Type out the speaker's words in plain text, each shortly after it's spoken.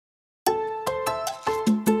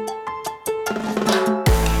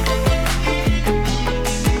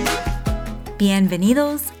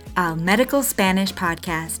Bienvenidos al Medical Spanish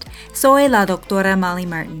Podcast. Soy la doctora Molly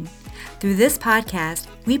Martin. Through this podcast,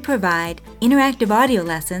 we provide interactive audio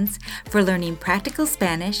lessons for learning practical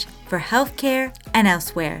Spanish for healthcare and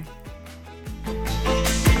elsewhere.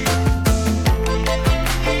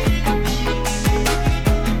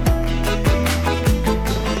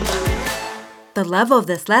 The level of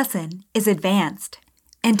this lesson is advanced,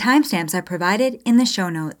 and timestamps are provided in the show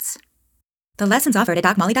notes. The lessons offered at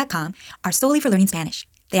DocMolly.com are solely for learning Spanish.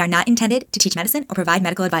 They are not intended to teach medicine or provide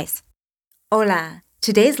medical advice. Hola!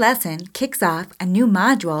 Today's lesson kicks off a new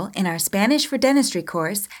module in our Spanish for Dentistry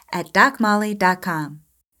course at DocMolly.com.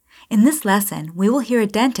 In this lesson, we will hear a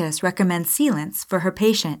dentist recommend sealants for her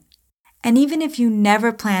patient. And even if you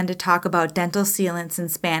never plan to talk about dental sealants in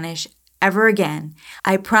Spanish ever again,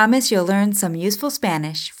 I promise you'll learn some useful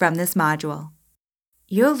Spanish from this module.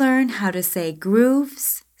 You'll learn how to say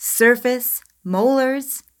grooves, surface,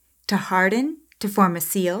 molars, to harden, to form a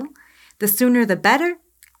seal, the sooner the better,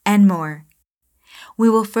 and more. We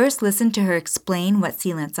will first listen to her explain what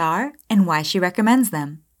sealants are and why she recommends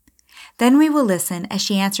them. Then we will listen as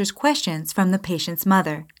she answers questions from the patient's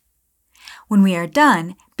mother. When we are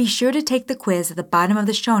done, be sure to take the quiz at the bottom of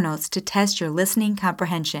the show notes to test your listening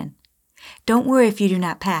comprehension. Don't worry if you do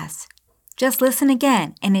not pass. Just listen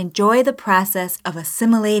again and enjoy the process of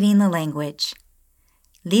assimilating the language.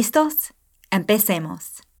 ¿Listos?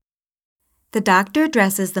 Empecemos. The doctor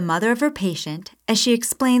addresses the mother of her patient as she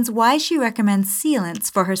explains why she recommends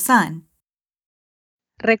sealants for her son.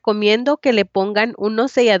 Recomiendo que le pongan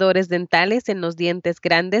unos selladores dentales en los dientes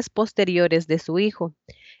grandes posteriores de su hijo.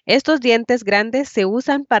 Estos dientes grandes se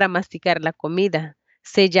usan para masticar la comida.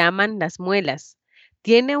 Se llaman las muelas.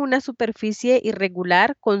 Tiene una superficie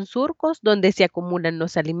irregular con surcos donde se acumulan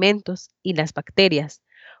los alimentos y las bacterias.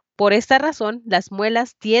 Por esta razón, las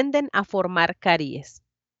muelas tienden a formar caries.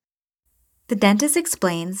 The dentist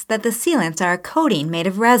explains that the sealants are a coating made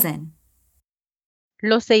of resin.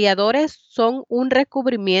 Los selladores son un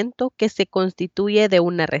recubrimiento que se constituye de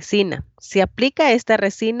una resina. Se aplica esta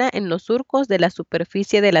resina en los surcos de la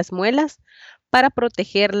superficie de las muelas para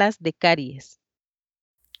protegerlas de caries.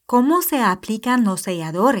 ¿Cómo se aplican los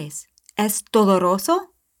selladores? ¿Es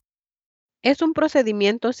doloroso? Es un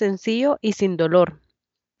procedimiento sencillo y sin dolor.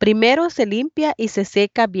 Primero se limpia y se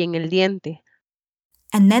seca bien el diente.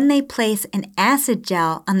 And then they place an acid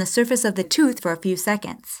gel on the surface of the tooth for a few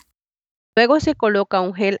seconds. Luego se coloca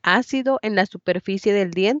un gel ácido en la superficie del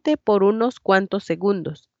diente por unos cuantos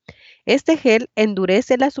segundos. Este gel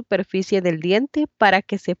endurece la superficie del diente para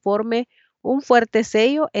que se forme un fuerte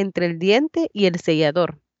sello entre el diente y el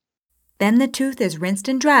sellador. Then the tooth is rinsed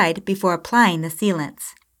and dried before applying the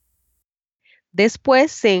sealants.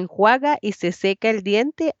 Después se enjuaga y se seca el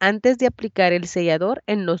diente antes de aplicar el sellador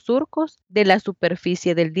en los surcos de la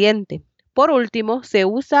superficie del diente. Por último, se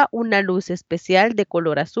usa una luz especial de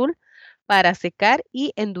color azul para secar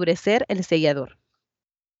y endurecer el sellador.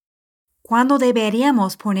 ¿Cuándo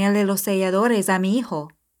deberíamos ponerle los selladores a mi hijo?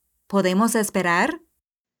 ¿Podemos esperar?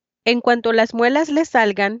 En cuanto las muelas le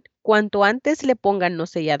salgan, cuanto antes le pongan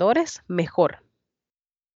los selladores, mejor.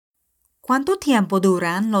 ¿Cuánto tiempo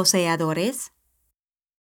duran los selladores?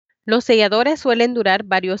 Los selladores suelen durar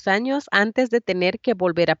varios años antes de tener que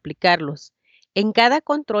volver a aplicarlos. En cada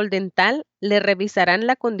control dental le revisarán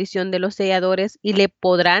la condición de los selladores y le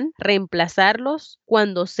podrán reemplazarlos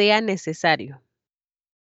cuando sea necesario.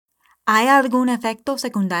 ¿Hay algún efecto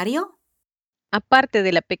secundario? Aparte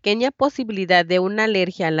de la pequeña posibilidad de una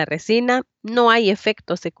alergia a la resina, no hay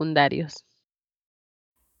efectos secundarios.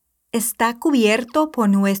 ¿Está cubierto por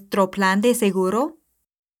nuestro plan de seguro?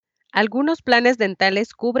 Algunos planes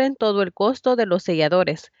dentales cubren todo el costo de los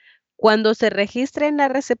selladores. Cuando se registre en la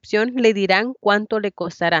recepción, le dirán cuánto le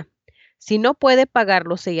costará. Si no puede pagar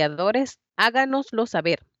los selladores, háganoslo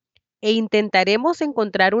saber e intentaremos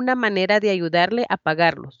encontrar una manera de ayudarle a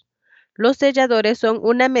pagarlos. Los selladores son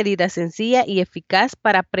una medida sencilla y eficaz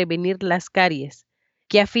para prevenir las caries,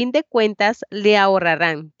 que a fin de cuentas le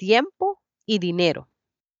ahorrarán tiempo y dinero.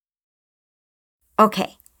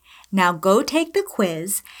 Okay, now go take the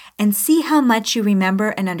quiz and see how much you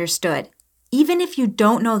remember and understood. Even if you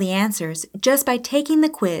don't know the answers, just by taking the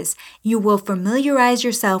quiz, you will familiarize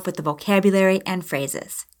yourself with the vocabulary and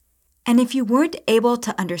phrases. And if you weren't able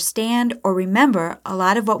to understand or remember a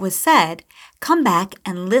lot of what was said, come back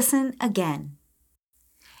and listen again.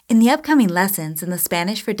 In the upcoming lessons in the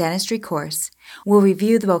Spanish for Dentistry course, we'll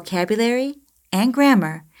review the vocabulary and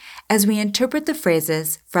grammar as we interpret the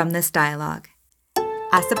phrases from this dialogue.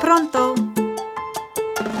 ¡Hasta pronto!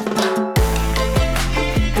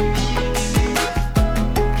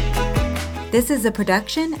 This is a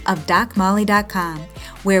production of DocMolly.com.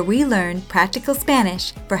 where we learn practical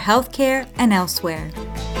Spanish for healthcare and elsewhere.